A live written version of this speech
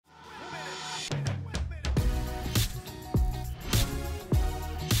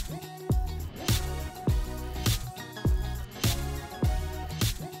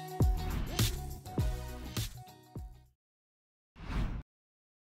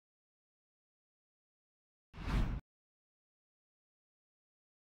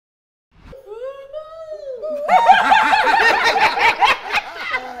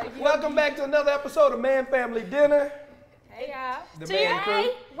back to another episode of Mann Family Dinner. Hey y'all. The Man Crew.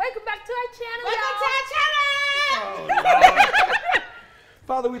 Welcome back to our channel. Oh, Lord.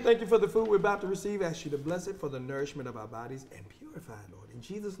 Father, we thank you for the food we're about to receive. Ask you to bless it for the nourishment of our bodies and purify it, Lord. In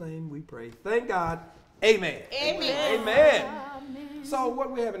Jesus' name we pray. Thank God. Amen. Amen. Amen. So what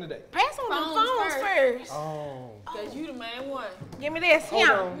are we having today? Pass on the phones first. Oh. Because you the main one. Give me this. Hold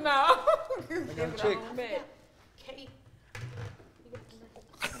on. No. I gotta check. Kate.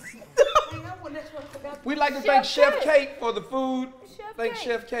 We'd like to thank Chef Kate for the food. Chef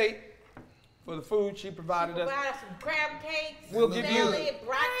Chef Kate for the food she provided us. Provide some crab cakes. We'll give you. Hey,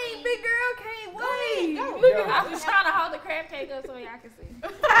 big girl can't wait. Go. Look Yo. at I was trying to hold the crab cake up so y'all can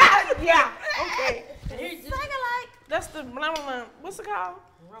see. Yeah. Okay. That's the blah, blah, blah. What's it called?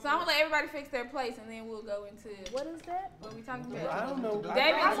 So I'm gonna let everybody fix their plates and then we'll go into What is that? what we talking I about. don't know.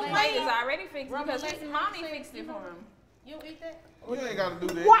 David's plate is already fixed because his mommy fixed it for him. You don't eat that? You ain't gotta do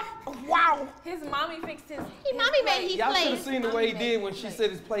that. Wow. His mommy fixed his Mommy made his Y'all should plate. have seen the way he did when she set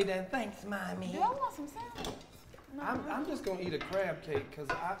his plate down. Thanks, mommy. Do I want some salad? I'm just gonna eat a crab cake because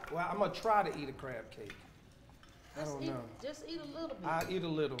I'm gonna try to eat a crab cake. I don't know. Just eat a little bit. I'll eat a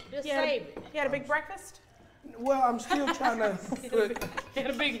little. Just Yeah. save it. You had a big breakfast? Well, I'm still trying to put.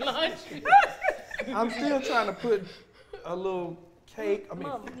 Had a big lunch. I'm still trying to put a little cake. I mean,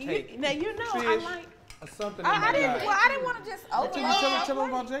 cake. Now you know I Fish like. or something. in I my didn't. life. Well, I didn't want to just open it. Tell them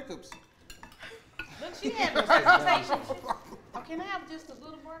about Jacob's. Look, she had presentations. Oh, can I have just a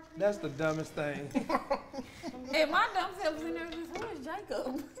little more? Please? That's the dumbest thing. And my dumb self was in there just, who is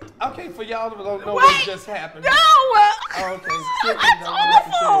Jacob? Okay, for y'all who don't know what just happened. No. Oh, okay. Tiffany don't want us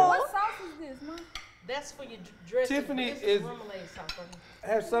to tell. What sauce is this, Mom? That's for your dressing. Tiffany This is- remoulade sauce right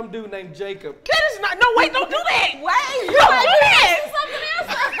here. Have some dude named Jacob. That is not. No, wait, don't do that. Wait, Don't do that. Don't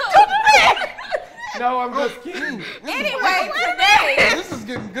do that. No, I'm just kidding. Anyway, today This is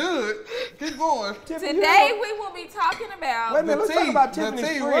getting good. Keep going. Tiffany, we will be talking about Wait a minute, let's talk about The Tiffany's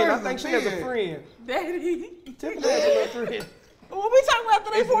tea, friend. I where's think the she has a tea? friend. Daddy. Tiffany has a little friend. What we talking about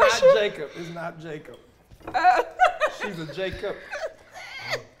today, It's not Portia? Jacob. It's not Jacob. She's a Jacob.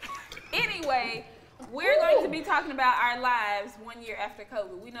 Anyway, we're going to be talking about our lives 1 year after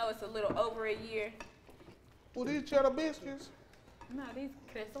COVID. We know it's a little over a year. Well, these cheddar biscuits. No, these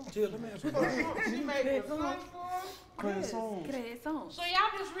croissants. Jill, let me ask you a question. She made croissants for us. Croissants. Croissants. So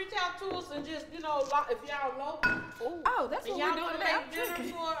y'all just reach out to us and just, if y'all local, Oh, that's and what y'all we're want doing to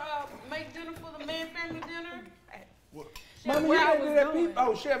today. make dinner for the Mann Family Dinner. Mama, you where I can't do was that. going. People,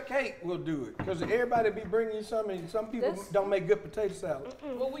 oh, Chef Kate will do it. Because everybody be bringing you something. And some people This- don't make good potato salad.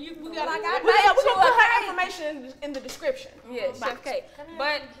 Well, we got Like to I We're made gonna you put a her cake. information in the description. Yeah, Chef Kate.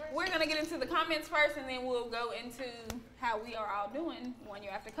 But we're going to get into the comments first and then we'll go into how we are all doing 1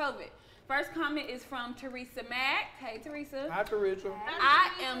 year after COVID. First comment is from Teresa Mack. Hey, Teresa. Hi, Teresa. I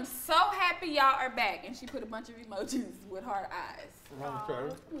am so happy y'all are back. And she put a bunch of emojis with heart eyes.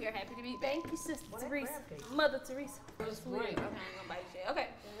 Okay. We are happy to be back. Thank you, Sister Teresa. Mother Teresa. It's Okay, great. I'm gonna bite shit. Okay.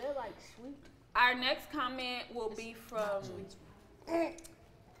 They're like sweet. Our next comment will be from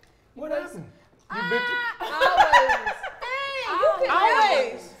What happened? You bit Always. Hey, you can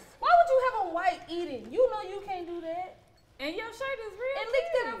Always. Why would you have a white eating? You know you can't do that. and your shirt is real. And lick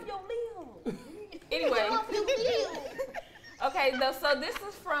that off your lid. Anyway. Okay, so this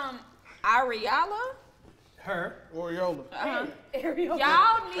is from Ariala. her. Oriola. Ariel.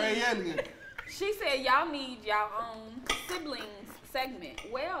 Y'all need. Hey, Alien. She said y'all need y'all own siblings segment.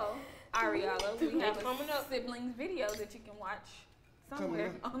 Well, Ariala, we have coming a up. siblings video that you can watch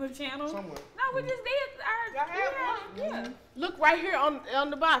somewhere Coming on the channel. Somewhere. No, we just did our. Y'all have one? Yeah. Look right here on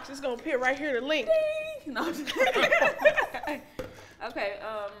the box. It's gonna appear right here, the link. No, I'm just kidding. Okay,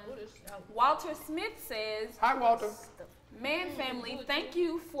 Walter Smith says, Hi, Walter. Mann family, thank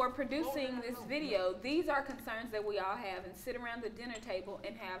you for producing this video. These are concerns that we all have and sit around the dinner table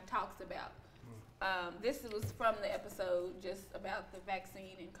and have talks about. This was from the episode just about the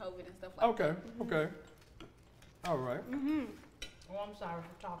vaccine and COVID and stuff like Okay, okay. All right. Oh, I'm sorry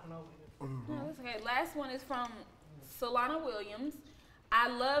for talking over you. that. No, that's okay. Last one is from Solana Williams. I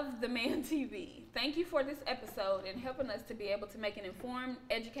love the Mann TV. Thank you for this episode and helping us to be able to make an informed,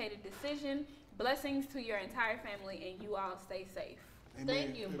 educated decision. Blessings to your entire family and you all stay safe.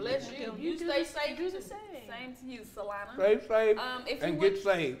 Thank you. Bless you. You stay safe. Do the too. same. Same to you, Solana. Save, If and you get would,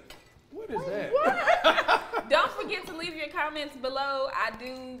 saved. What is that? don't forget to leave your comments below. I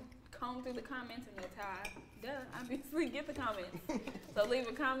do comb through the comments and that's how I obviously get the comments. So leave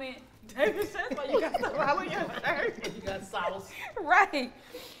a comment. David says, "Well, you got stuff all on your shirt." You got sauce. Right.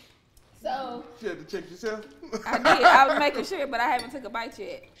 So You had to check yourself. I did. I was making sure, but I haven't took a bite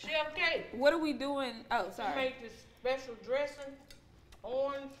yet. Chef Kate, What are we doing? Oh, you sorry. make this special dressing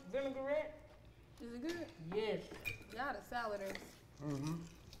orange vinaigrette. Is it good? Yes. Y'all the saladers. Mm-hmm.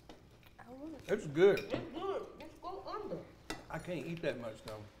 I want it. It's good. It's good. Just go under. I can't eat that much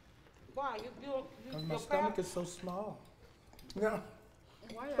though. Why? Because my stomach is so small. No.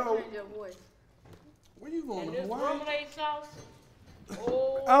 Why So- y'all change your voice? Where you going And to this Hawaii? lemonade sauce.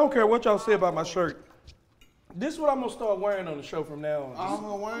 Oh. I don't care what y'all say about my shirt. This is what I'm gonna start wearing on the show from now on. All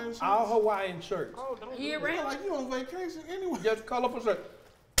Hawaiian shirts? All Hawaiian shirts. Oh, don't do Year that. Yeah, round? like you on vacation anyway. Just colorful shirt.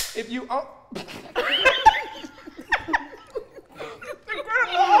 If you Look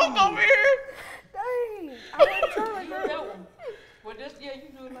over here. Dang. I wasn't trying You do that one. Well, this, yeah,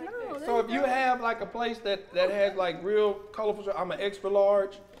 you do it like that. so if you have like a place that has like real colorful shirt, I'm an extra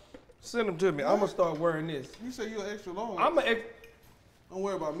large. Send them to me. I'm gonna start wearing this. You say you're extra long. I'm an ex. Don't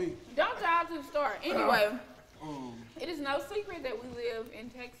worry about me. Don't y'all to start. Anyway, Um, it is no secret that we live in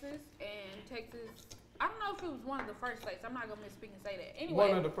Texas, and Texas, I don't know if it was one of the first states. I'm not going to misspeak and say that. Anyway,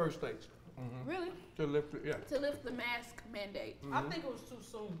 One of the first states really, to lift it. Yeah. to lift the mask mandate. I think it was too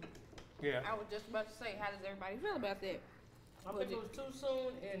soon. Yeah. I was just about to say, how does everybody feel about that? I think it was too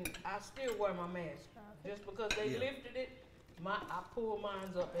soon, and I still wear my mask. Just because they lifted it, I pull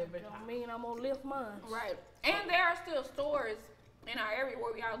mine up every time. Don't mean I'm gonna lift mine. Right. And there are still stores in our area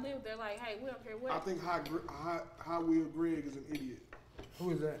where we all live. They're like, hey, we don't care I what. think Hot Wheel Greg is an idiot.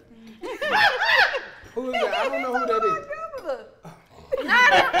 Who is that? Who is that? I don't know who that is.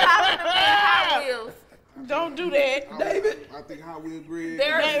 Not him calling the man Hot Wheels. Don't do that. David. I think Hot Wheel Greg.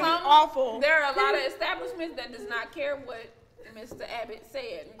 There are David, some awful. There are a lot of establishments that does not care what Mr. Abbott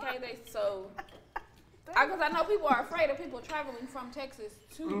said. Okay, because I know people are afraid of people traveling from Texas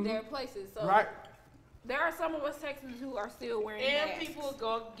to their places. So Right. there are some of us Texans who are still wearing And masks. people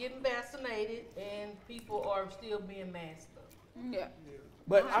go getting vaccinated, and people are still being masked up. Yeah.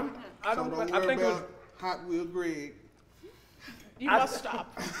 But I So don't. don't I worry think it was. about Hot Wheel Greg. You must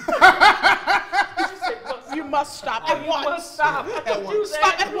stop. You must stop at once. Stop. At once.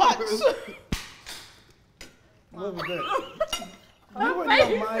 Stop at once. What was that? You wouldn't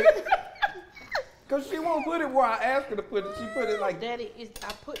know, Mike. Cause she won't put it where I asked her to put it. She put it like. Daddy,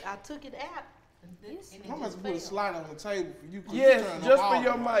 I took it out. And it I'm going to just put a fell. slide on the table for you. 'cause you Yes, trying to just for hog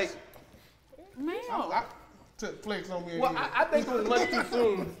your us. mic. Man. I took flex on me Well, again. I think it was much too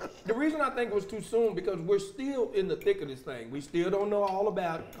soon. The reason I think it was too soon because we're still in the thick of this thing. We still don't know all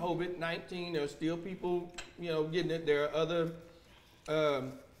about COVID-19. There's still people, getting it. There are other,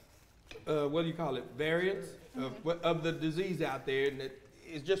 what do you call it, variants of the disease out there, and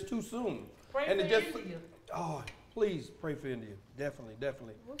it's just too soon. Pray and for it just, India. oh, please pray for India. Definitely,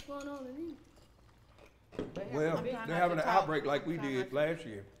 definitely. What's going on in India? Well, they're having an outbreak like we did last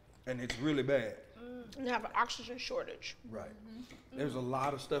year, and it's really bad. You have an oxygen shortage. Right. There's a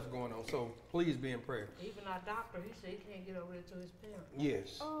lot of stuff going on, so please be in prayer. Even our doctor, he said he can't get over there to his parents.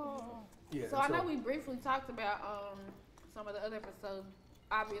 Yes. Oh. Yeah. So I know we briefly talked about some of the other episodes.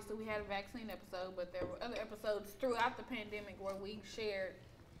 Obviously, we had a vaccine episode, but there were other episodes throughout the pandemic where we shared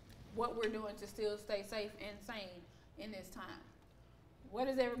what we're doing to still stay safe and sane in this time. What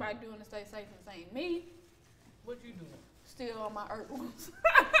is everybody doing to stay safe and sane? Me, What you doing? still on my herbals.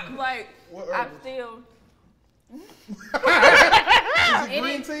 Like, What I'm herbals? still Is it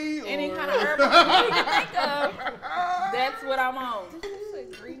green tea or? any kind of herbal you can think of. That's what I'm on.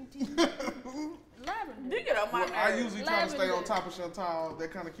 Green tea. Lavender. You get on my Well, I nerves. usually try to stay on Lavender. top of Chantal.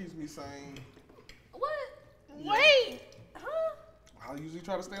 That kind of keeps me sane. What? Wait. Huh? I usually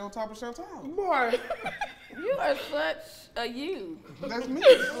try to stay on top of Chantal. Boy, You are such a you. That's me.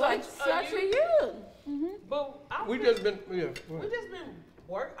 Like such a you. But we just been, we just been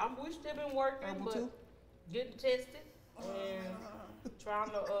we still been working, Herbal but too? getting tested and trying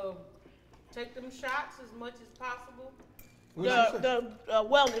to take them shots as much as possible. The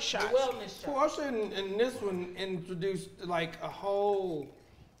wellness The shots. wellness shots. Portia in this one introduced like a whole,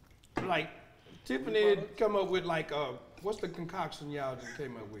 like Tiffany had come up with like what's the concoction y'all just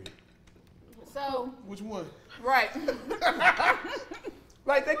came up with? So, Which one? right.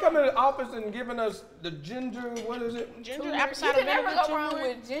 Like they come in the office and giving us the ginger, what is it? Ginger, apple You cider can never vinegar, go wrong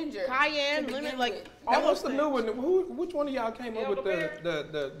turmeric, with ginger. cayenne, to lemon, begin like with. Oh, what's those the new one? Which one of y'all came up with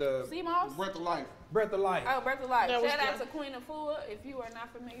the Sea moss? Breath of Life. breath of life? Oh, Breath of Life. That was Shout out good. to Queen of Food. If you are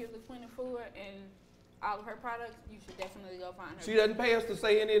not familiar with Queen of Food and all of her products, you should definitely go find her. She doesn't pay us to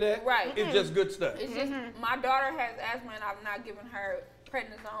say any of that. Right. It's just good stuff. It's just my daughter has asthma and I've not given her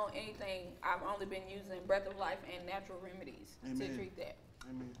prednisone, anything. I've only been using Breath of Life and natural remedies to Amen. treat that.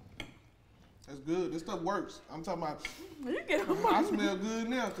 Amen. That's good. This stuff works. I'm talking about. You get I smell good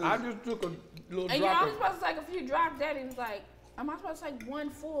now. I 'Cause just took a little And you're drop only of. supposed to take a few drops. Daddy was like, am I supposed to take one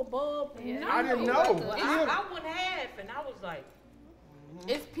full bulb? Yeah. No. I didn't know. I went half and I was like,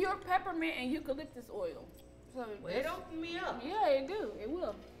 It's pure peppermint and eucalyptus oil. So Well, it opened me up. yeah, it do. It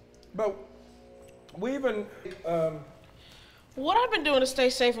will. But we even, What I've been doing to stay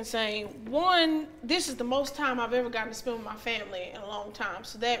safe and sane, one, this is the most time I've ever gotten to spend with my family in a long time.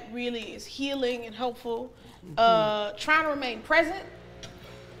 So that really is healing and helpful. Trying to remain present.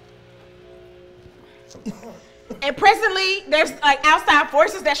 And presently, there's like outside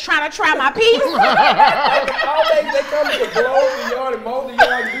forces that's trying to try my peace. always they come to blow the yard and mow the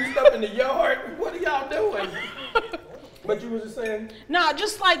yard and do stuff in the yard. What are y'all doing? But you were just saying? No,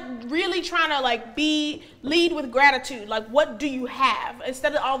 just like really trying to like lead with gratitude. Like, what do you have?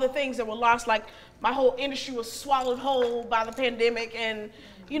 Instead of all the things that were lost, like my whole industry was swallowed whole by the pandemic and,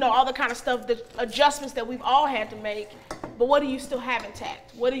 you know, all the kind of stuff, the adjustments that we've all had to make. But what do you still have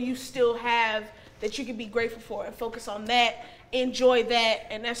intact? What do you still have that you can be grateful for and focus on that, enjoy that,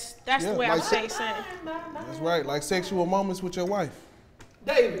 and that's the way I stay sane. That's right, like sexual moments with your wife.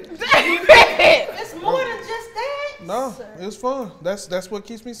 David. It's more than just that. No, it's fun. That's what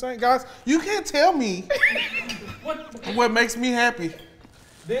keeps me sane. Guys, you can't tell me what makes me happy.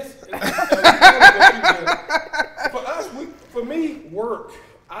 This for us, for me, work.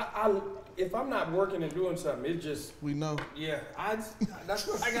 I if I'm not working and doing something, it just We know. yeah. That's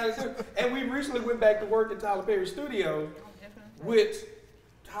what I gotta do. And we recently went back to work at Tyler Perry Studios, which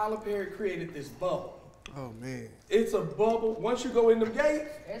Tyler Perry created this bubble. Oh man. It's a bubble. Once you go in them gates,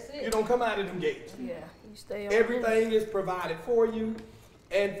 That's it. you don't come out of them gates. Yeah, you stay on. Everything is provided for you.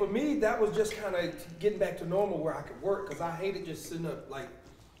 And for me, that was just kind of getting back to normal where I could work, because I hated just sitting up like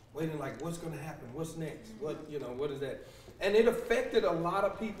waiting like what's going to happen, what's next, what is that? And it affected a lot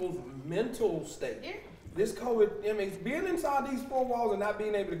of people's mental state. Yeah. This COVID, I mean, being inside these four walls and not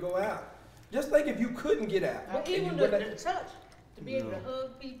being able to go out. Just think if you couldn't get out. But and even you the wouldn't- touch, to be able to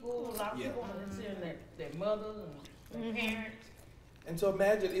hug people, a lot of Yeah. people want to see their mothers and their parents. And so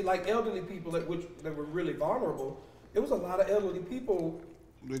imagine, like elderly people that were really vulnerable, it was a lot of elderly people.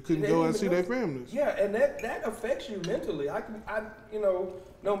 They couldn't They go didn't and see even their know. families. Yeah, and that affects you mentally. I know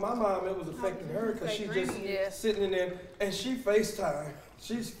my mom, it was affecting her because she just sitting in there and she FaceTime.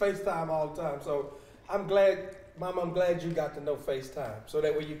 She's FaceTime all the time. So I'm glad, Mom, I'm glad you got to know FaceTime so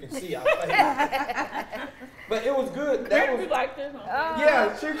that way you can see our face. But it was good. That was like this. yeah.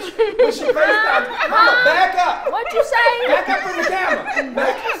 When she FaceTime, Mama, back up. What'd you say? Back up from the camera.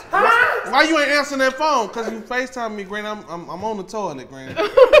 Huh? Why you ain't answering that phone? Cause you FaceTime me, Granny. I'm on the toilet, Granny.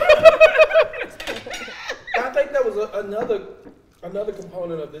 I think that was another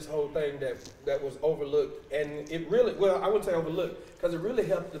component of this whole thing that was overlooked, and it really, well, I wouldn't say overlooked, because it really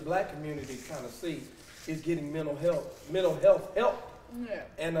helped the black community kind of see is getting mental health help. Yeah.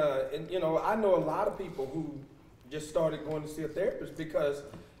 And I know a lot of people who just started going to see a therapist because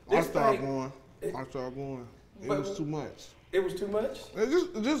I this started thing, going. It But- was too much. it was too much. It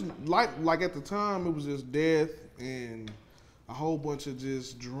just like at the time it was just death and a whole bunch of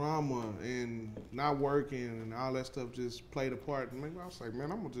just drama and not working and all that stuff just played a part. And maybe I was like,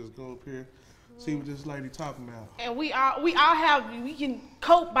 man, I'm gonna just go up here, see what this lady talking about. And we can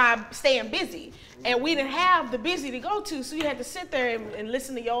cope by staying busy, and we didn't have the busy to go to, so you had to sit there and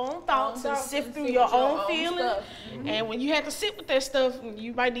listen to your own thoughts and sift through your own feelings. stuff. And when you had to sit with that stuff,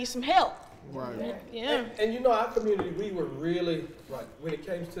 you might need some help. Right. Yeah. And our community, we were really like when it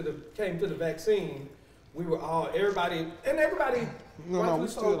came to the vaccine, we were all everybody. No, we rightfully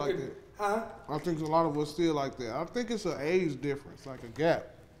still so, like that. Huh? I think a lot of us still like that. I think it's an age difference, like a gap.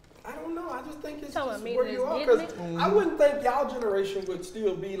 I don't know. I just think it's So just it where means you are. it's Because I wouldn't think y'all generation would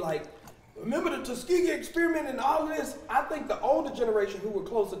still be like, remember the Tuskegee experiment and all of this? I think the older generation who were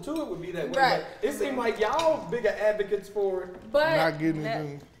closer to it would be that way. Right. But it seemed like y'all bigger advocates for it. But Not getting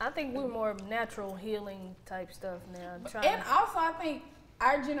anything. I think we're more natural healing type stuff now. and also I think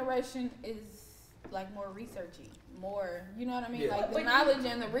our generation is like more researchy, more, you know what I mean? Yeah. Like the But knowledge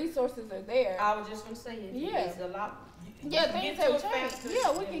and the resources are there. I was just gonna say it's a lot. Yeah, you things get to have it changed. faster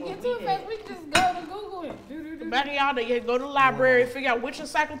Yeah, we than can what get to it did. fast. We can just go to Google and Back in y'all day, you had to go to the library, figure out which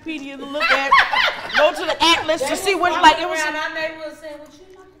encyclopedia to look at, go to the atlas to see what, like, it was. around our neighborhood saying, "Would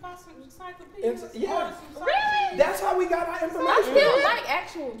you like to buy some encyclopedias?" Yeah. Really? That's how we got our I information. still like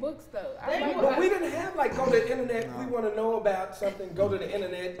actual books though. I They like were- But we didn't have like go to the internet. We want to know about something. Go to the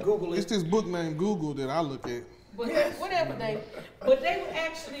internet, Google It's it. this book named Google that I look at. But whatever but they would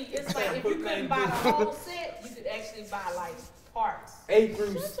actually, it's like if you couldn't buy the whole set, you could actually buy like parts. A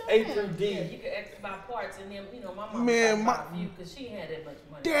through Yeah, D. you could actually buy parts, and then my mom Man, bought a few because she had that much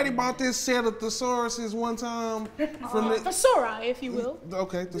money. Daddy bought this set of thesauruses one time from the. Thesaurus, if you will.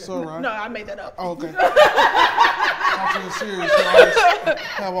 Okay, thesaurus. No, I made that up. Oh, okay. I'm feeling serious. So I just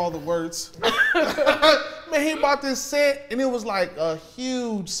have all the words. Man, he bought this set, and it was like a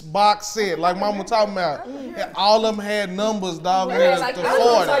huge box set, like Mama talking about. And all of them had numbers, dog. Yeah, Yeah, like to that That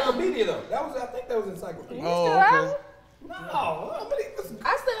was 40. encyclopedia though. I think that was encyclopedia. Oh, Still have okay. them? No, I mean,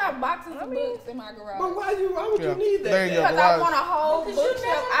 I still have boxes of books in my garage. but why would Yeah. you need that? There you go. Because I want a whole Because you bookshelf.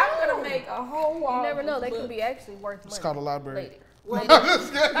 never I'm know. gonna make a whole wall. You never know. of They books. could be actually worth money. It's called a library. Later.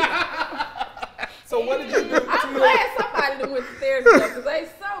 So what did you do? I'm glad somebody done went to therapy though, because they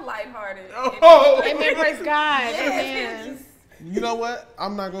so lighthearted. Oh. Amen. Praise God. Yes, Amen. You know what?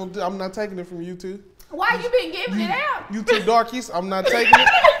 I'm not taking it from you two. Why you been giving it out? You two darkies, I'm not taking it.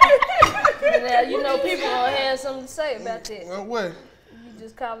 And now, you know, people gonna have something to say about that. What? You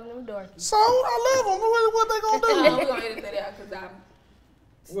just calling them dorky. So I love them. What they gonna do? We're gonna edit that out because I'm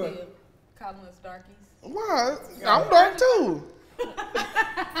still What? calling us darkies. Why? I'm dark too.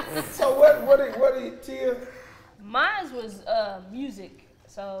 So what did Tia? Mine was music.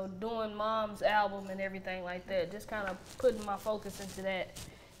 So doing mom's album and everything like that. Just kind of putting my focus into that.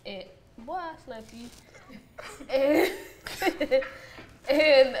 And boy, I slept you.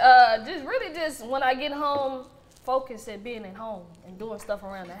 And just really just when I get home, focus at being at home and doing stuff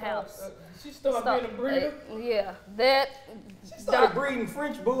around the house. She started being a breeder. Yeah, that She started breeding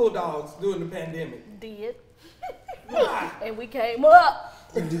French bulldogs during the pandemic. did. Why? And we came up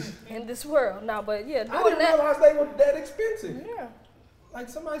in this world. No, but yeah, I doing didn't that. realize they were that expensive. Yeah. Like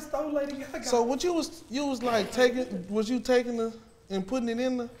somebody stole Lady Gaga. So what you was like taking? Was you taking the and putting it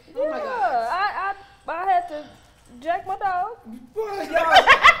in the? Oh my God. I had to jack my dog. Boy, y'all.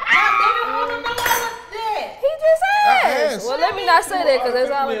 He just I asked. asked. Well, let me not say that because that's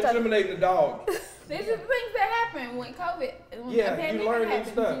all Artificially I'm talking. intimidating the dog. These are the things that happen when COVID, when Yeah, the you pandemic learn new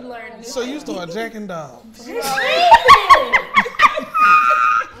happens, stuff. you learn new So you things. start jacking dogs.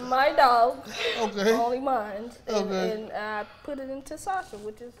 My dog, Okay. only mine, Okay. and I put it into Sasha,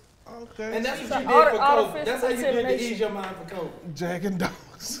 which is Okay. And that's what So you did for COVID. artificial That's how you did to insemination. ease your mind for COVID. Jacking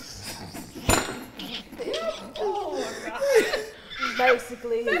dogs.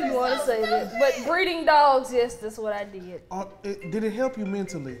 basically, if you want to say that. But breeding dogs, yes, that's what I did. Did it help you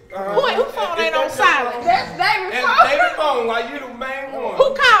mentally? Boy, who phone ain't on silent? That's David And Foster. David phone while you the main one.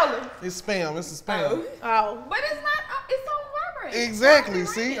 Who calling? It's spam. It's a spam. Oh. But it's not, it's on vibrate. Exactly.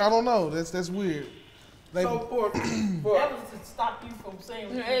 See, I don't know. That's weird. They, So for That was to stop you from saying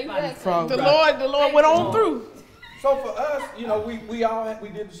what you Exactly. from, The Lord went on through. So for us, you know, we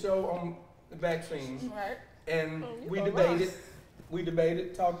did the show on the vaccine, Right. and we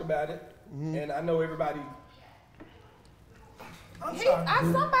debated, talked about it, and I know everybody. I'm sorry.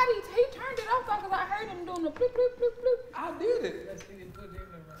 Somebody, he turned it off because I heard him doing the bloop, bloop, bloop, bloop. I did it. Let's see it put it in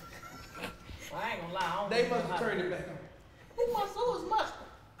there. Well, I ain't gonna lie. I don't They know must have how- turned it back on. Who was mustard?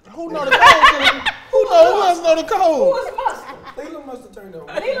 who know the code? Who else know the Who code? was mustard? Leland must have turned it on.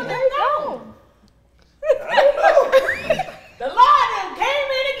 Leland, they know. I don't know. The Lord done came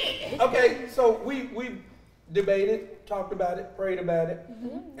in again. Okay, so we debated, talked about it, prayed about it,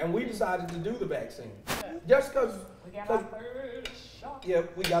 and we decided to do the vaccine. Just because, We got our first shot. yeah,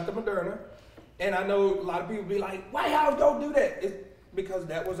 we got the Moderna, and I know a lot of people be like, why y'all go do that? It's because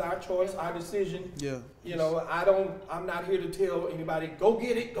that was our choice, our decision. Yeah. You know, I'm not here to tell anybody, go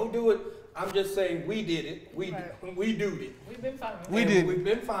get it, go do it. I'm just saying we did it. We doed it. We've been fine. We And did. We've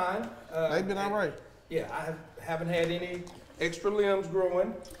been fine. They've been all right. Yeah, I haven't had any extra limbs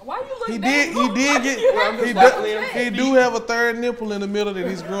growing. Why you look He down? did get. Well, I'm He, just do, saying. he do have a third nipple in the middle that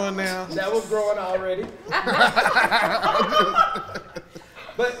he's growing now. That was growing already.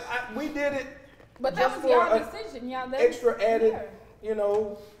 But we did it But that just was for y'all a decision, y'all. That extra added, yeah. you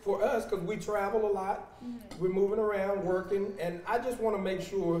know, for us, because we travel a lot. We're moving around, working, and I just want to make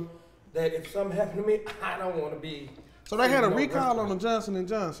sure that if something happened to me, I don't want to be. So they had a No, recall on the Johnson &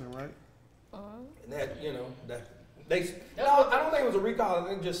 Johnson, right? That, you know, that they. No, I don't think it was a recall.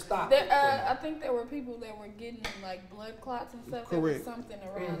 They just stopped. There, I think there were people that were getting like blood clots and stuff. Correct. There was something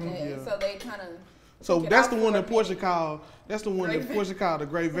around that, Yeah. so they kind of. So Took it that's out the for one a that Portia minute. called. That's the one Great that Portia called the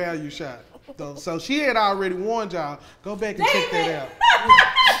great value shot. So she had already warned y'all. Go back and check that out.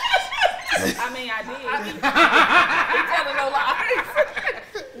 I mean, I did. We telling no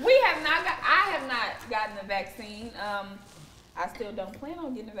lies. We have not got. I have not gotten the vaccine. I still don't plan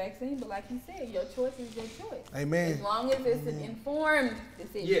on getting the vaccine, but like you said, your choice is your choice. Amen. As long as it's an informed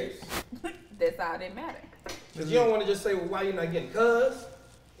decision. Yes. That's all that matters. Because you don't want to just say, well, why you not getting cuz?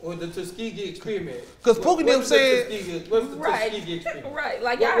 Or the Tuskegee experiment. 'Cause Pookie them What's the said- what's the Right. Tuskegee experiment? Right.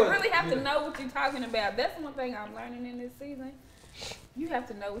 Like What y'all was really it? have to Yeah. know what you're talking about. That's one thing I'm learning in this season. You have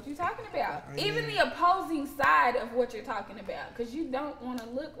to know what you're talking about. Even the opposing side of what you're talking about. Because you don't want to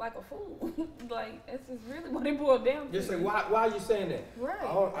look like a fool. Like, this is really what it boiled down to. Just say, why are you saying that? Right.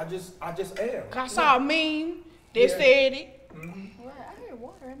 Oh, I just am. I saw a meme. They said it. Right. I hear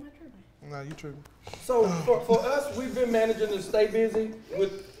water. Am I tripping? No, you tripping. So for us, we've been managing to stay busy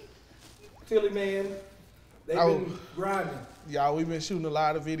with Tilly Man. They've been grinding. Y'all, we've been shooting a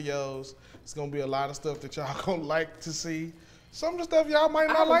lot of videos. It's gonna be a lot of stuff that y'all gonna like to see. Some of the stuff y'all might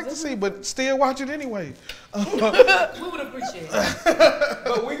not like to see, but still watch it anyway. We would appreciate it.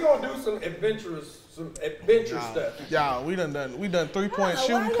 But we're gonna do some adventure stuff. Y'all, we done 3-point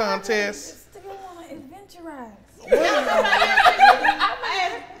shooting contests. Still want to adventurize.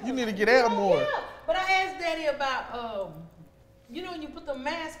 You need to get out more. Yeah, but I asked Daddy about, you know, when you put the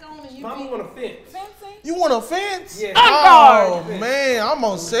mask on and you Mama want a fence. Fencing? You want a fence? Yeah. Oh man, I'm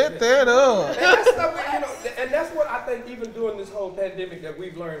gonna set that up. And that's stuff, you know, and that's what I think even during this whole pandemic that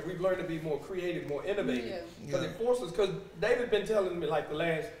we've learned to be more creative, more innovative. Because it forces, because David's been telling me like the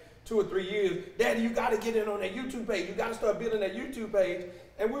last 2 or 3 years, Daddy, you gotta get in on that YouTube page. You gotta start building that YouTube page.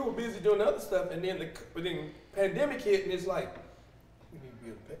 And we were busy doing other stuff, and then the pandemic hit, and it's like,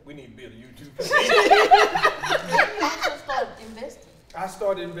 we need to build a YouTube page. You also start investing. I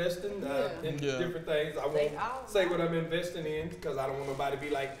started investing in Yeah. different things. I They won't all say what I'm investing in because I don't want nobody to be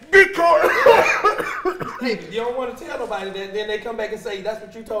like, Bitcoin. hey, you don't want to tell nobody that. Then they come back and say, that's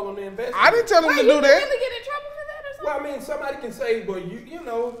what you told them to invest in. I didn't tell him to do You that. really get in trouble for that or something? Well, I mean, somebody can say, well, you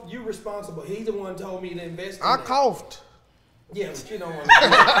know, you responsible. He's the one told me to invest in I that. coughed. Yeah, but you don't want to do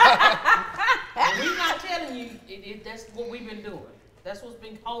that. And we're not telling you that's what we've been doing. That's what's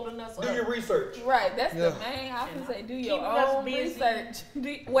been holding us up. Do your research. Right, that's Yeah. the main. I can say do Keep your us own busy.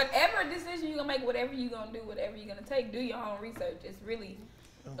 research. Whatever decision you're gonna make, whatever you're gonna do, whatever you're gonna take, do your own research. It's really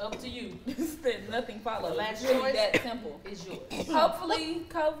Up to you. nothing follows. The last It's really choice. that simple. It's yours. Hopefully,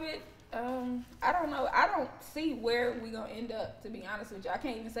 COVID. I don't know. I don't see where we're gonna end up. To be honest with you, I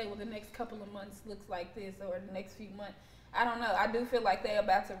can't even say what the next couple of months looks like this or the next few months. I don't know. I do feel like they're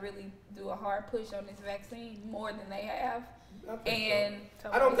about to really do a hard push on this vaccine more than they have. I think And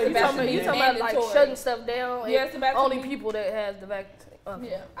I don't think You that talking should about, be you talking about like mandatory. shutting stuff down? Yeah, and it's about to only be- people that has the vaccine. Okay.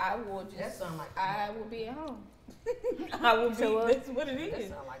 yeah, I will just. That sound like I will be at home. I will be. So, That's what it that is.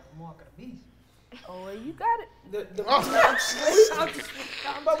 sound like the mark of the beast. Oh, well, you got it.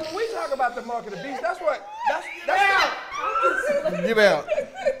 But when we talk about the mark of the beast, that's Get out.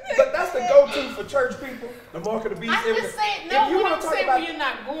 but that's the go-to for church people. The mark of the beast. I'm just saying, no, if you when wanna I'm talk saying about- where you're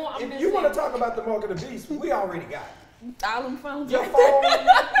not going, I'm If just you want to saying. talk about the mark of the beast, we already got it. All them phones. Your right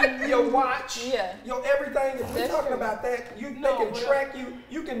there. phone, your watch, Yeah. your everything. If we're That's talking true. about that, they No, can but track you.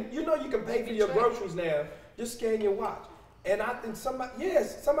 You can pay for can your track. groceries now. Just scan your watch. And I think somebody's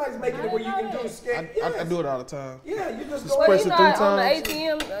making it where you can do scan. I do it all the time. Yeah, you just Just go Well, press in. you it know, 3 on the times,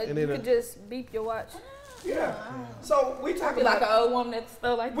 ATM, and you then can just beep your watch. Yeah. So we I talk be like an about. old woman that's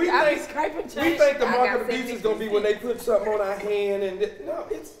still like We I be think scraping we change. think the I mark got of the beast 50 is gonna be when they put something on our hand and no,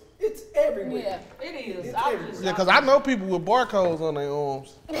 it's everywhere. Yeah. It is. It's I everywhere. just, Yeah, because I know people with barcodes on their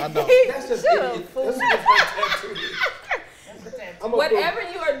arms. I don't. That's just Shut up, idiot. fool. That's just a tattoo. I'm a Whatever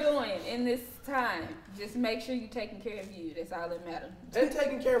you are doing in this time, just make sure you're taking care of you. That's all that matters. And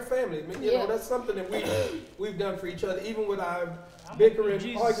taking care of family. I mean, you Yeah. know, that's something that we've done for each other, even with our bickering,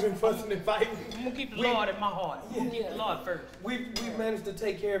 Jesus. arguing, fussing, and fighting. I'm gonna keep the Lord in my heart. I'm gonna keep Yeah. the Lord first. We've managed to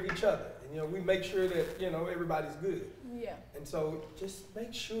take care of each other. And, you know, we make sure that, you know, everybody's good. Yeah. And so just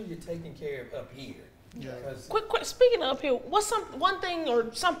make sure you're taking care of up here. Yeah. Because Quick. Speaking of up here, what's one thing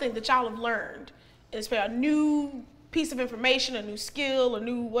or something that y'all have learned is for a new piece of information, a new skill, a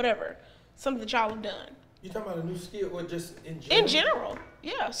new whatever, something that y'all have done you're talking about a new skill or just in general? in general.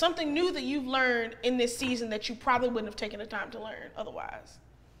 Yeah, something new that you've learned in this season that you probably wouldn't have taken the time to learn otherwise.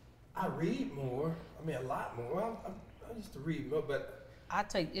 I read more. I mean, a lot more. I used to read more, but I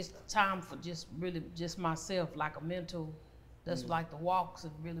take it's time for just really just myself, like a mental. That's like the walks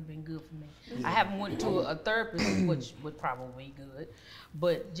have really been good for me. I haven't went to a therapist, which would probably be good,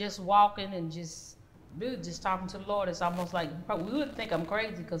 but just walking and just really just talking to the Lord. It's almost like we would think I'm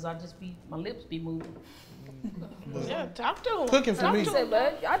crazy because my lips be moving. Yeah, talk to him. Cooking for Talk me. to Say, him.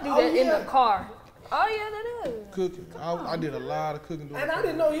 but I do Oh, that in yeah. the car. Oh, yeah, that is. Cooking. I did a lot of cooking. and I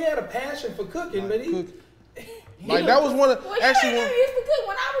didn't know he had a passion for cooking, but he. Cooking. Like that was one of Well, actually you one. used to cook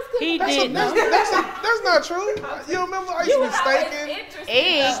when I was cooking. He That's, did. that's not true. You remember I used You to be was always staking. interested.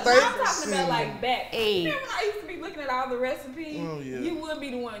 Eggs. I'm talking about like back. Eggs. Remember when I used to be looking at all the recipes, Oh, yeah. you would be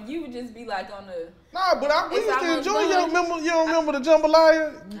the one. You would just be like on the. Nah, but we It's used to almost enjoy. You done. don't remember the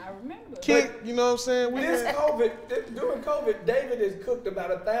jambalaya? I remember. Kick, you know what I'm saying? We This had COVID, during COVID, David has cooked about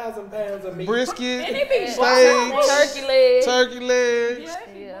 1,000 pounds of meat. brisket, And it be steaks, Turkey leg. turkey legs. Yeah,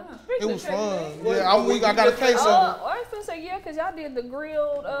 it be Yeah. fun. It was fun. What- Yeah, I got a case of Oh, I was gonna say yeah, cause y'all did the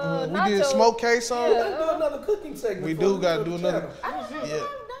grilled it. We nacho. did smoked queso. We gotta do another cooking segment. We before do gotta go do to another. channel. I don't know if Yeah. I'm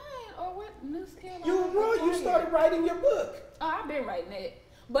done or what new skill. You started writing your book. Oh, I've been writing that.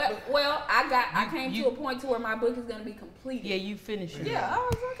 But I came to a point to where my book is gonna be completed. Yeah, you finish it. Yeah, I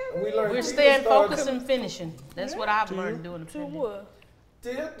was okay. We learned We're people staying started- focused and finishing. That's what I've learned doing the To pandemic. what?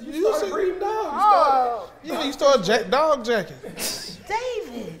 You You started said- breeding dogs. Oh, Yeah, you started dog jacking.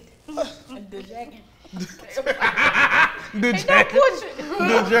 David. The jacket. The jacket.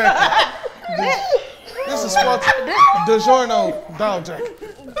 The jacket. This is sponsored. DiGiorno dog jacket.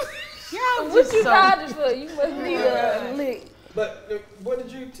 Y'all what just you so. called it for? You must need a lick. But what did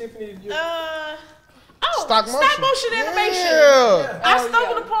you, Tiffany? Stop motion animation. Yeah. I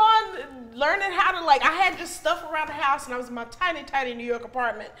stumbled upon learning how to I had just stuff around the house, and I was in my tiny New York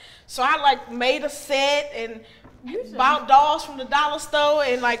apartment. So I made a set and bought dolls from the dollar store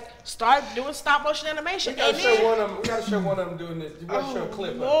and started doing stop motion animation. We gotta And show then- one of them. We gotta show one of them doing this. We gotta show a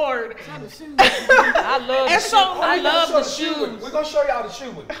clip. Of it. Lord. I love the And shoe. so I We gotta love show the shoe one. shoes. We're gonna show y'all the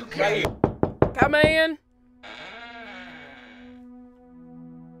shoe one. Right here. Come in.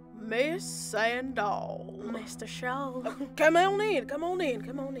 Miss Sandal. Mr. Shaw, Come on in, come on in,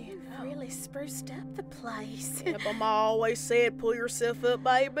 come on in. really spruced up the place. Yep, I'm always said pull yourself up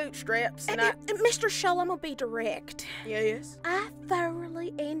by your bootstraps. And Mr. Shaw, I'm gonna be direct. yes. I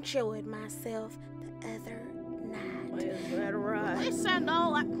thoroughly enjoyed myself the other night. Is that right? Miss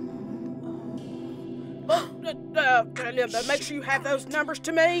Sandal, Make sure you have those numbers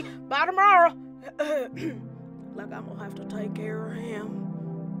to me by tomorrow. I'm gonna have to take care of him.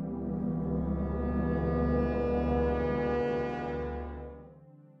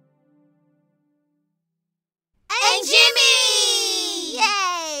 and Jimmy!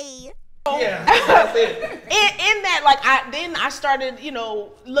 Yay! Yeah, that's it. In that, I started,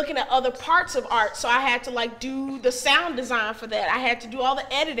 looking at other parts of art. So I had to do the sound design for that. I had to do all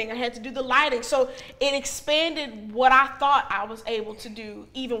the editing. I had to do the lighting. So it expanded what I thought I was able to do,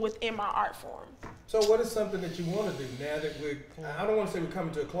 even within my art form. So what is something that you want to do now that I don't want to say we're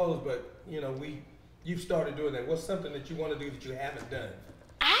coming to a close, but you've started doing that. What's something that you want to do that you haven't done?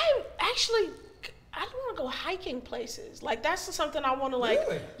 I don't want to go hiking places. That's something I want to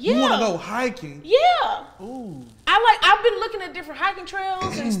Really? Yeah. You want to go hiking? Yeah. Ooh. I've been looking at different hiking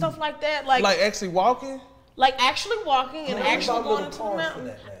trails and stuff like that. Like actually walking? Actually walking and What actually about going little into the cars for mountain.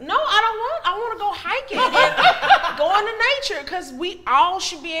 that matter? No, I want to go hiking and go into nature because we all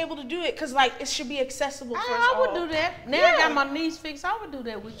should be able to do it because it should be accessible for us I would all. do that. Now I got my knees fixed. I would do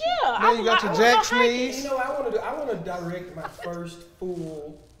that with you. Yeah. Now you got your Jack's knees. I want to direct my first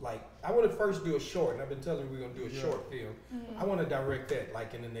full, I want to first do a short, and I've been telling you we're going to do a short film. I want to direct that,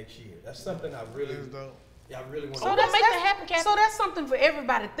 in the next year. That's something I really, I really want to do. Make that happen, Kathy. So that's something for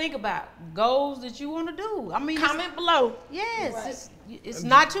everybody to think about. Goals that you want to do. I mean, Comment below. yes, it's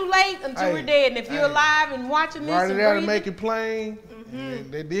not too late until we're dead. And if you're alive and watching this, Write and it out and breathing, make it plain.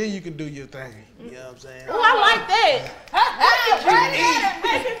 And then you can do your thing. You know what I'm saying? Oh, I like that.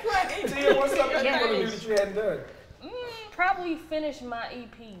 Tia, what's something you want to do that you hadn't done? Probably finish my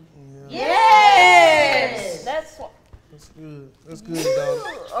EP. Yes. That's what. That's good. That's good, dog.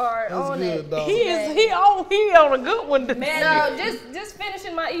 Or That's on good, it. dog. he on a good one. No, just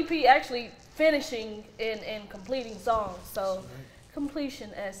finishing my EP. Actually finishing and completing songs. So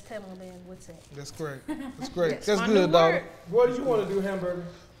completion, as Tamela would say. That's great. That's great. Yes, That's my good, new dog. word. What do you want to do, Hamburger?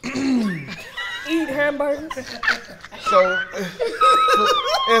 Eat hamburgers. So,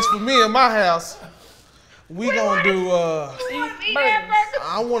 as for me and my house, we gonna do.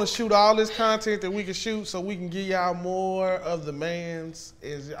 I want to shoot all this content that we can shoot, so we can give y'all more of the mans.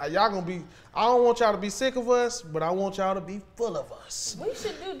 Y'all gonna be? I don't want y'all to be sick of us, but I want y'all to be full of us. We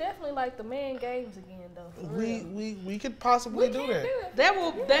should do definitely the man games again though. For real. We could possibly do that.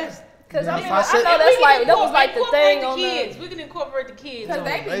 That's Cause I If mean, I I said- know that was the thing the on kids. the. We can incorporate the kids. Because on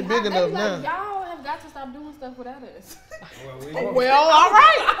they it. be They big hot. enough They be now. y'all have got to stop doing stuff without us. Well, all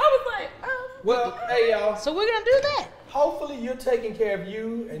right. I was like, Well, hey, y'all. So we're gonna do that. Hopefully you're taking care of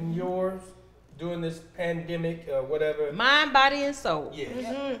you and yours during this pandemic, whatever. Mind, body, and soul.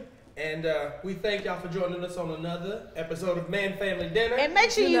 Yes. And we thank y'all for joining us on another episode of Mann Family Dinner. And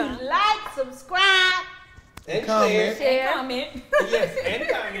make sure you like, subscribe, and comment. share. share. Comment. Yes, and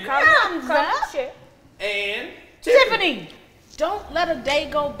comment. thumbs up. Share. And Tiffany. Don't let a day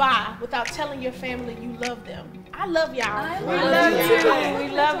go by without telling your family you love them. I I love y'all. We love you. We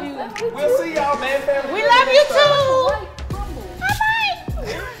love you. We'll see y'all, man. Family. We love you too.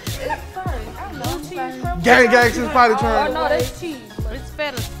 Gang, gang, since potty train. Oh no, that's cheese. It's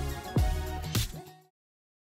feta.